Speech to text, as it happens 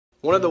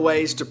One of the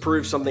ways to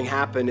prove something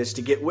happened is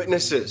to get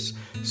witnesses.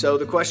 So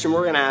the question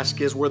we're going to ask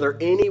is, were there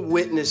any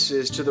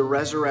witnesses to the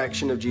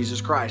resurrection of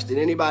Jesus Christ? Did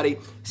anybody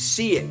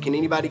see it? Can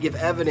anybody give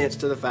evidence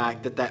to the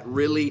fact that that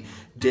really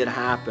did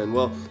happen?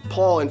 Well,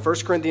 Paul in 1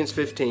 Corinthians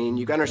 15,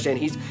 you got to understand,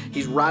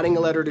 he's writing a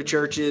letter to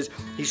churches.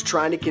 He's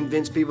trying to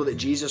convince people that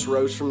Jesus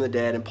rose from the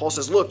dead. And Paul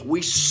says, look,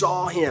 we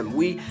saw him.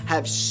 We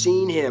have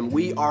seen him.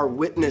 We are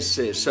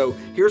witnesses. So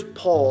here's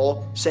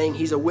Paul saying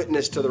he's a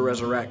witness to the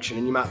resurrection.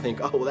 And you might think,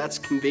 oh, well, that's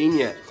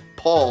convenient.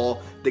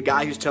 Paul, the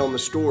guy who's telling the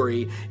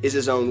story, is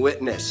his own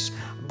witness.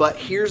 But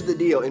here's the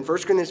deal. In 1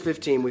 Corinthians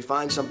 15, we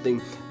find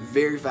something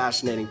very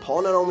fascinating.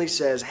 Paul not only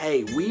says,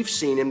 hey, we've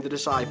seen him, the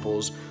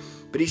disciples,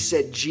 but he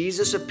said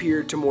Jesus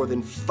appeared to more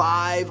than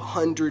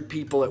 500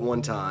 people at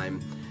one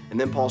time. And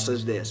then Paul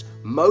says this,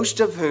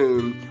 most of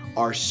whom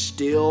are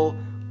still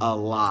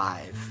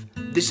alive.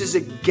 This is a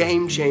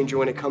game changer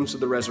when it comes to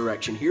the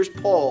resurrection. Here's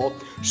Paul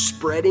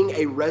spreading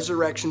a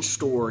resurrection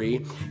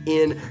story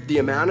in the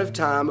amount of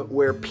time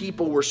where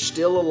people were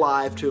still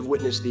alive to have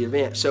witnessed the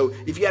event. So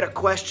if you had a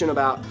question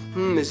about,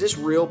 is this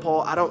real,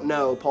 Paul? I don't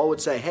know. Paul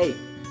would say, hey,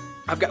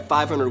 I've got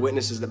 500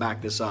 witnesses that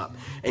back this up.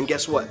 And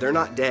guess what? They're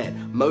not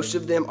dead. Most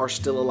of them are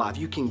still alive.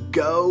 You can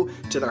go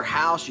to their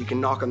house, you can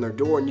knock on their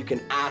door, and you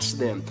can ask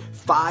them.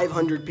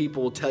 500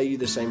 people will tell you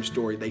the same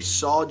story. They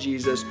saw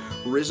Jesus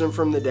risen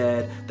from the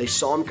dead. They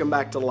saw him come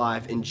back to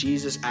life, and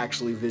Jesus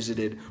actually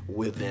visited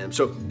with them.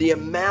 So the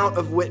amount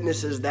of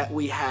witnesses that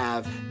we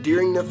have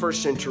during the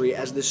first century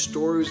as this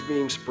story was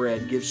being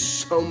spread gives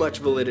so much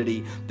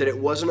validity that it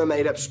wasn't a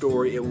made-up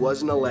story. It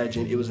wasn't a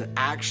legend. It was an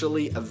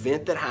actually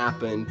event that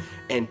happened,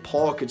 and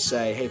Paul could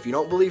say, hey, if you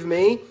don't believe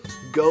me,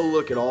 go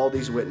look at all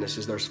these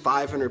witnesses. There's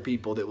 500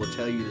 people that will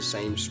tell you the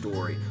same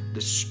story.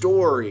 The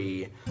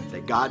story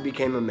that God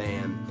became a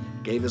man,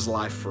 gave his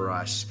life for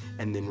us,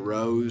 and then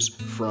rose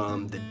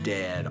from the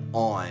dead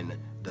on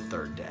the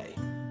third day.